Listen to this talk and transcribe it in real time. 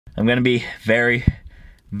I'm gonna be very,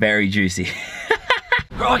 very juicy.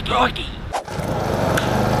 Rocky.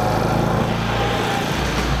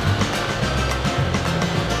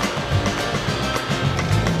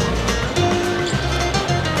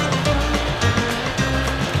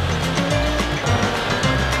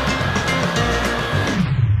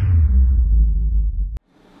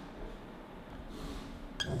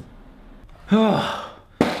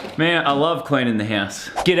 Man, I love cleaning the house.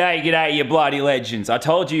 G'day, you bloody legends. I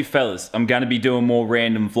told you fellas, I'm gonna be doing more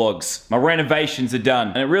random vlogs. My renovations are done,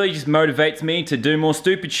 and it really just motivates me to do more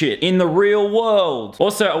stupid shit in the real world.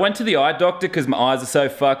 Also, I went to the eye doctor because my eyes are so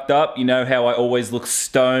fucked up. You know how I always look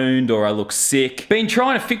stoned or I look sick. Been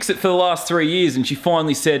trying to fix it for the last 3 years, and she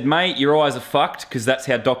finally said, mate, your eyes are fucked, because that's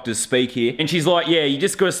how doctors speak here. And she's like, yeah, you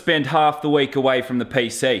just gotta spend half the week away from the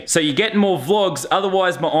PC. So you're getting more vlogs,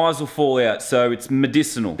 otherwise my eyes will fall out. So it's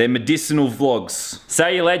medicinal. They're medicinal vlogs. So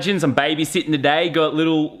you legends, I'm babysitting today. Got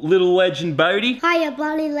little legend Bodie. Hiya,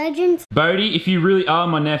 bloody legends. Bodie, if you really are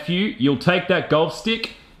my nephew, you'll take that golf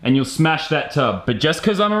stick and you'll smash that tub. But just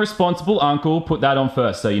because I'm a responsible uncle, put that on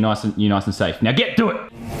first so you're nice and safe. Now get to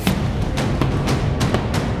it.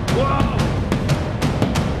 Whoa!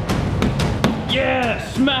 Yeah,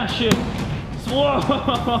 smash it.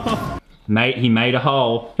 Whoa! Mate, he made a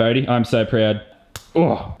hole. Bodie, I'm so proud. Oh,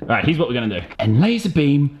 all right, here's what we're gonna do. And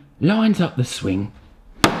LazarBeam lines up the swing.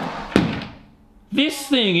 This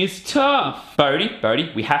thing is tough.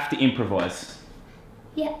 Bodie, we have to improvise.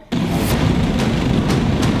 Yeah.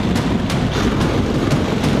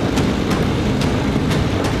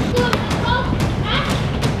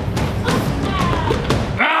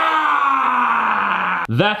 Ah!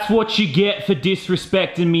 That's what you get for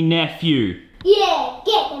disrespecting me nephew. Yeah,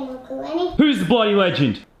 get them, Uncle Lenny. Who's the bloody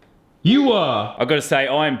legend? You are! I gotta say,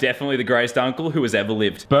 I am definitely the greatest uncle who has ever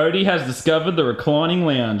lived. Bodie has discovered the reclining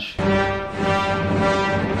lounge.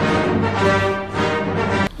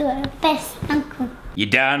 You're the best uncle. You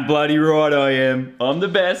darn bloody right I am. I'm the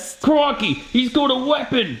best. Crikey, he's got a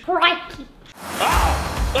weapon! Crikey.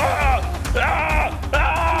 Ah! Ah! Ah!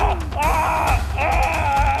 Ah! Ah! Ah!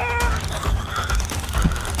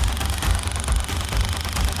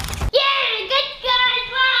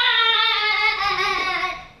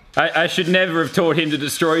 I should never have taught him to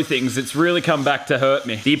destroy things. It's really come back to hurt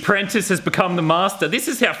me. The apprentice has become the master. This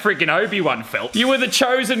is how freaking Obi-Wan felt. You were the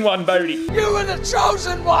chosen one, Bodie. You were the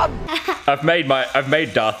chosen one! I've made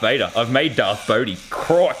Darth Vader. I've made Darth Bodie.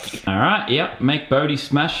 Crikey. Alright, yep, make Bodie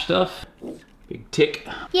smash stuff. Big tick.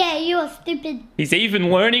 Yeah, you are stupid. He's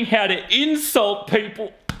even learning how to insult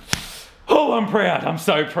people. Oh, I'm proud. I'm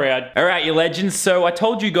so proud. All right, you legends. So I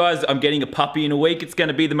told you guys I'm getting a puppy in a week. It's going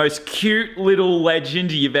to be the most cute little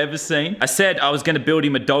legend you've ever seen. I said I was going to build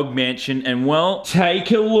him a dog mansion, and well,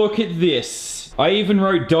 take a look at this. I even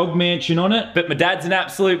wrote dog mansion on it, but my dad's an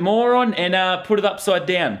absolute moron and put it upside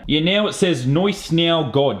down. Yeah, now it says Noise Now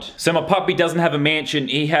God. So my puppy doesn't have a mansion,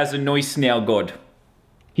 he has a Noise Now God.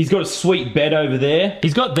 He's got a sweet bed over there.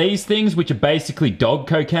 He's got these things which are basically dog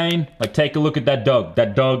cocaine. Like, take a look at that dog.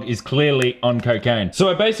 That dog is clearly on cocaine. So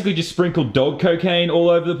I basically just sprinkled dog cocaine all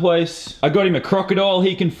over the place. I got him a crocodile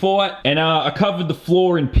he can fight. And I covered the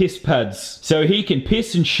floor in piss pads. So he can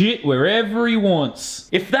piss and shit wherever he wants.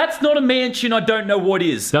 If that's not a mansion, I don't know what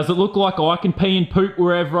is. Does it look like I can pee and poop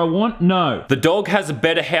wherever I want? No. The dog has a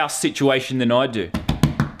better house situation than I do.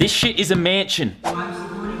 This shit is a mansion.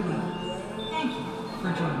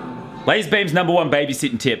 LazarBeam's #1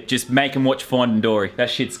 babysitting tip, just make him watch Finding Dory. That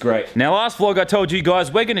shit's great. Now last vlog I told you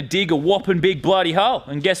guys we're gonna dig a whopping big bloody hole.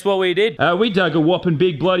 And guess what we did? We dug a whopping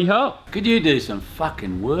big bloody hole. Could you do some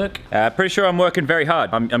fucking work? Pretty sure I'm working very hard.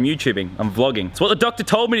 I'm YouTubing, I'm vlogging. It's what the doctor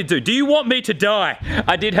told me to do. Do you want me to die?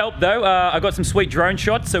 I did help though. I got some sweet drone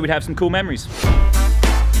shots so we'd have some cool memories.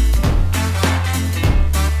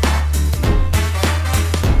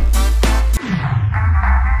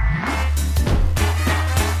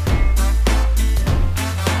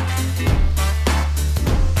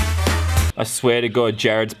 I swear to God,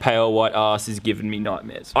 Jared's pale white ass is giving me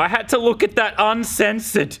nightmares. I had to look at that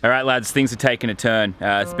uncensored. All right, lads, things are taking a turn.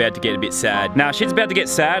 It's about to get a bit sad. Now, shit's about to get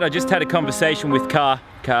sad. I just had a conversation with Car.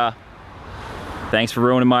 Thanks for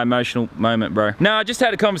ruining my emotional moment, bro. No, I just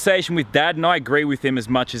had a conversation with Dad, and I agree with him as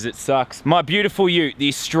much as it sucks. My beautiful ute, the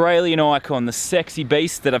Australian icon, the sexy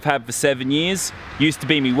beast that I've had for 7 years, used to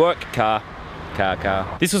be me work car.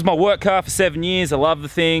 This was my work car for 7 years. I love the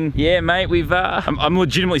thing. Yeah, mate, I'm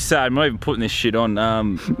legitimately sad. I'm not even putting this shit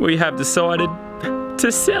on. We have decided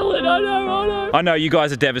to sell it. I know. I know you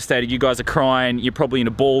guys are devastated. You guys are crying. You're probably in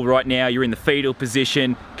a ball right now. You're in the fetal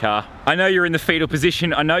position. Car. I know you're in the fetal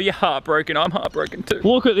position. I know you're heartbroken. I'm heartbroken too.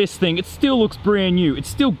 Look at this thing. It still looks brand new. It's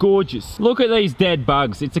still gorgeous. Look at these dead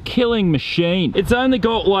bugs. It's a killing machine. It's only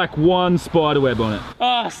got like one spider web on it. Oh,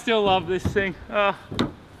 I still love this thing. I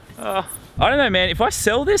don't know, man. If I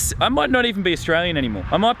sell this, I might not even be Australian anymore.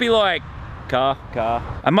 I might be like, car.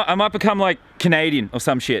 I might become like Canadian or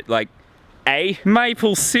some shit. Like,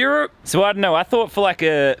 maple syrup. So I don't know. I thought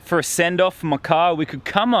for a send-off for my car, we could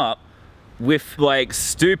come up with like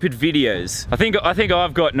stupid videos. I think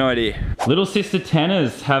I've got an idea. Little sister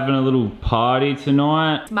Tanner's having a little party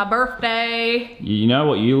tonight. It's my birthday. You know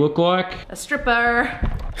what you look like? A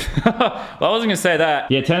stripper. Well, I wasn't gonna say that.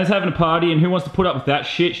 Yeah, Tanner's having a party, and who wants to put up with that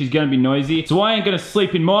shit? She's gonna be noisy. So I ain't gonna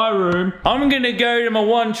sleep in my room. I'm gonna go to my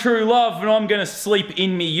one true love, and I'm gonna sleep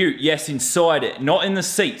in me ute. Yes, inside it, not in the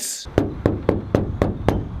seats.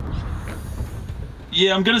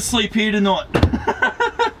 Yeah, I'm gonna sleep here tonight.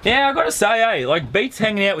 Yeah, I gotta say, like, Beat's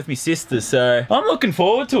hanging out with me sister, so I'm looking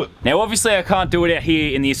forward to it. Now, obviously, I can't do it out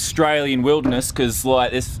here in the Australian wilderness, because,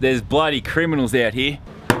 like, there's bloody criminals out here.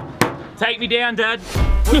 Take me down, Dad.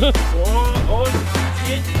 Shit.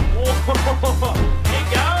 Keep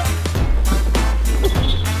going.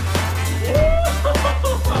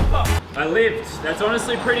 I lived. That's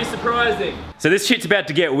honestly pretty surprising. So this shit's about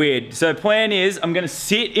to get weird. So plan is, I'm gonna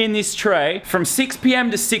sit in this tray from 6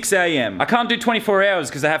 p.m. to 6 a.m. I can't do 24 hours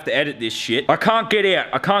because I have to edit this shit. I can't get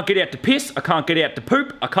out. I can't get out to piss. I can't get out to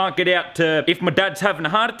poop. I can't get out to... If my dad's having a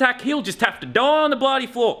heart attack, he'll just have to die on the bloody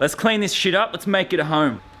floor. Let's clean this shit up. Let's make it a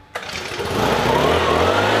home.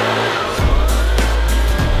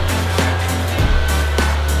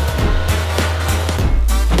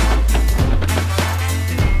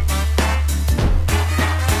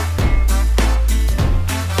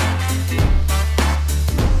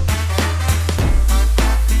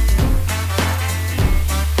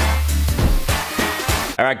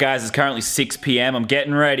 Alright guys, it's currently 6 p.m. I'm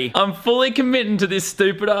getting ready. I'm fully committing to this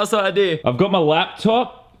stupid ass idea. I've got my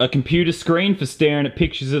laptop, a computer screen for staring at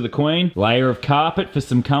pictures of the Queen, layer of carpet for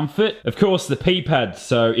some comfort, of course the pee pad,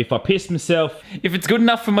 so if I piss myself, if it's good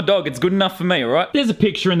enough for my dog, it's good enough for me, alright? There's a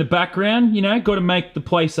picture in the background, you know, gotta make the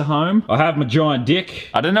place a home. I have my giant dick.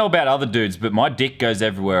 I don't know about other dudes, but my dick goes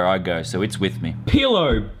everywhere I go, so it's with me.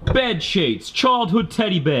 Pillow, bed sheets, childhood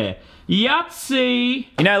teddy bear, Yahtzee!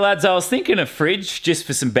 You know, lads, I was thinking a fridge just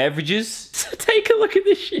for some beverages. So take a look at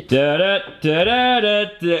this shit. Da da da da da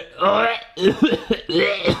da.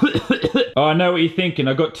 Oh, I know what you're thinking.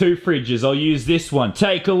 I got two fridges. I'll use this one.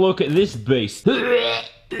 Take a look at this beast. That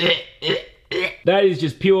is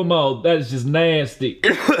just pure mold. That is just nasty.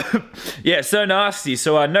 Yeah, so nasty.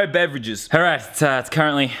 So no beverages. All right, it's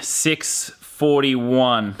currently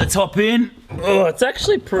 6:41. Let's hop in. Oh, it's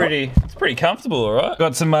actually pretty. It's pretty comfortable, all right.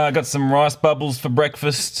 Got some rice bubbles for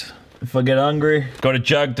breakfast. If I get hungry. Got a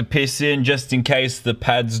jug to piss in just in case the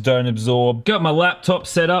pads don't absorb. Got my laptop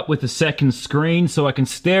set up with a second screen so I can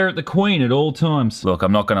stare at the Queen at all times. Look,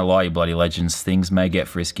 I'm not gonna lie, you bloody legends. Things may get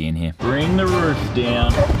frisky in here. Bring the roof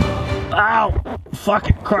down. Ow! Fuck,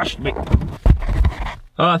 it crushed me.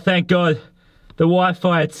 Oh, thank God. The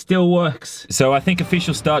Wi-Fi, it still works. So I think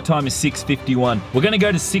official start time is 6:51. We're gonna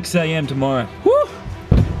go to 6 a.m. tomorrow. Woo!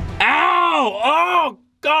 Ow! Oh,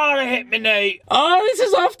 God, I hit my knee. Oh, this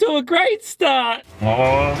is off to a great start.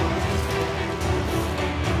 Oh.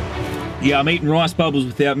 Yeah, I'm eating rice bubbles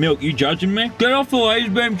without milk. You judging me? Get off the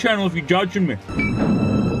LazarBeam channel if you're judging me.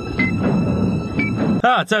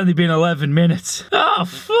 Ah, it's only been 11 minutes. Oh,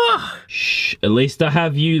 fuck. Shh, at least I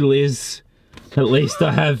have you, Liz. At least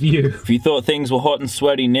I have you. If you thought things were hot and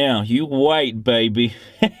sweaty now, you wait, baby.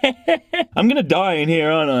 I'm gonna die in here,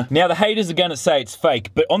 aren't I? Now, the haters are gonna say it's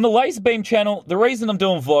fake, but on the LazarBeam channel, the reason I'm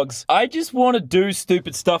doing vlogs, I just want to do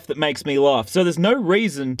stupid stuff that makes me laugh. So there's no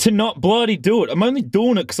reason to not bloody do it. I'm only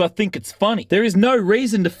doing it because I think it's funny. There is no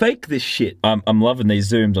reason to fake this shit. I'm loving these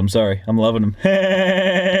zooms, I'm sorry. I'm loving them.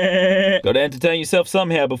 Gotta entertain yourself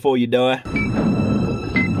somehow before you die.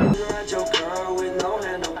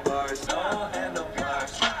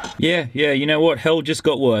 Yeah, you know what? Hell just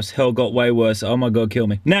got worse. Hell got way worse. Oh my God, kill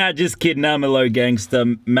me. Nah, just kidding. I'm a low gangster.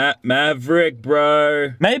 Maverick,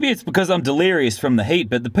 bro. Maybe it's because I'm delirious from the heat,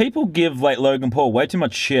 but the people give, like, Logan Paul way too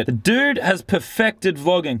much shit. The dude has perfected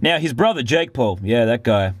vlogging. Now, his brother, Jake Paul. Yeah, that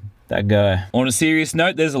guy. That guy. On a serious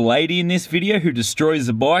note, there's a lady in this video who destroys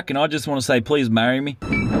a bike, and I just want to say, please marry me.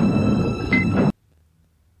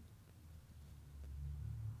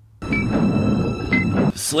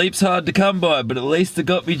 Sleep's hard to come by, but at least I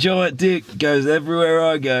got me giant dick. It goes everywhere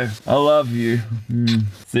I go. I love you.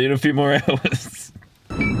 See you in a few more hours.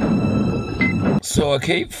 So I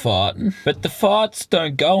keep farting, but the farts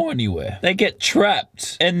don't go anywhere. They get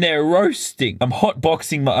trapped, and they're roasting. I'm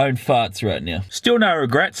hotboxing my own farts right now. Still no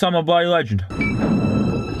regrets, I'm a bloody legend.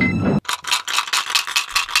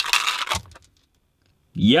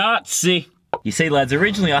 Yahtzee. You see, lads,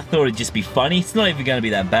 originally I thought it'd just be funny. It's not even going to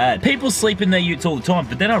be that bad. People sleep in their utes all the time,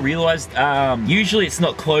 but then I realized, usually it's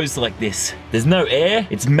not closed like this. There's no air.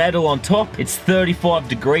 It's metal on top. It's 35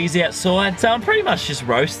 degrees outside, so I'm pretty much just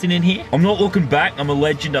roasting in here. I'm not looking back. I'm a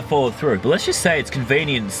legend. I followed through. But let's just say it's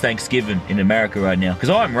convenient it's Thanksgiving in America right now, because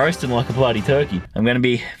I'm roasting like a bloody turkey. I'm going to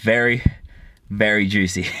be very, very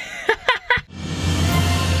juicy.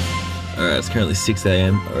 Alright, it's currently 6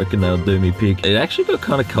 AM. I reckon that'll do me pig. It actually got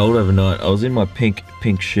kind of cold overnight. I was in my pink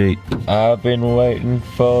sheet. I've been waiting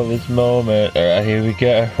for this moment. Alright, here we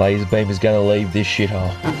go. LazarBeam is gonna leave this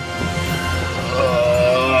shithole.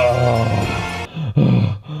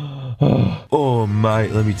 Oh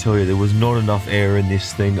mate, let me tell you, there was not enough air in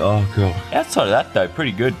this thing. Oh god. Outside of that though,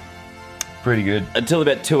 pretty good. Pretty good. Until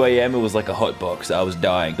about 2 AM, it was like a hot box. I was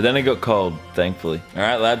dying. But then it got cold, thankfully.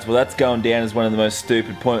 Alright, lads. Well, that's going down as one of the most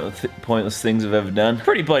stupid, pointless things I've ever done.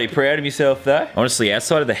 Pretty bloody proud of yourself, though. Honestly,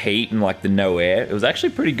 outside of the heat and, like, the no air, it was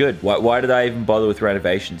actually pretty good. Why did I even bother with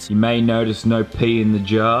renovations? You may notice no pee in the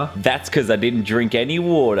jar. That's because I didn't drink any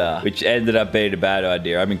water, which ended up being a bad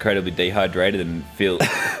idea. I'm incredibly dehydrated and feel...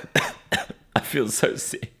 I feel so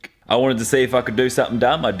sick. I wanted to see if I could do something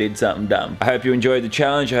dumb. I did something dumb. I hope you enjoyed the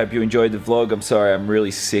challenge. I hope you enjoyed the vlog. I'm sorry, I'm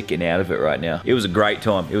really sick and out of it right now. It was a great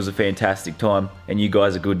time. It was a fantastic time. And you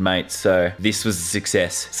guys are good mates, so this was a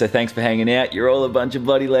success. So thanks for hanging out. You're all a bunch of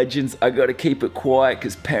bloody legends. I gotta keep it quiet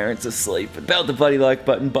because parents are sleeping. Belt the bloody like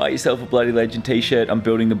button. Buy yourself a bloody legend t-shirt. I'm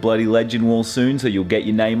building the bloody legend wall soon, so you'll get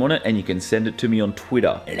your name on it and you can send it to me on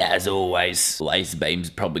Twitter. And as always,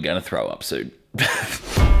 LazarBeam's probably gonna throw up soon.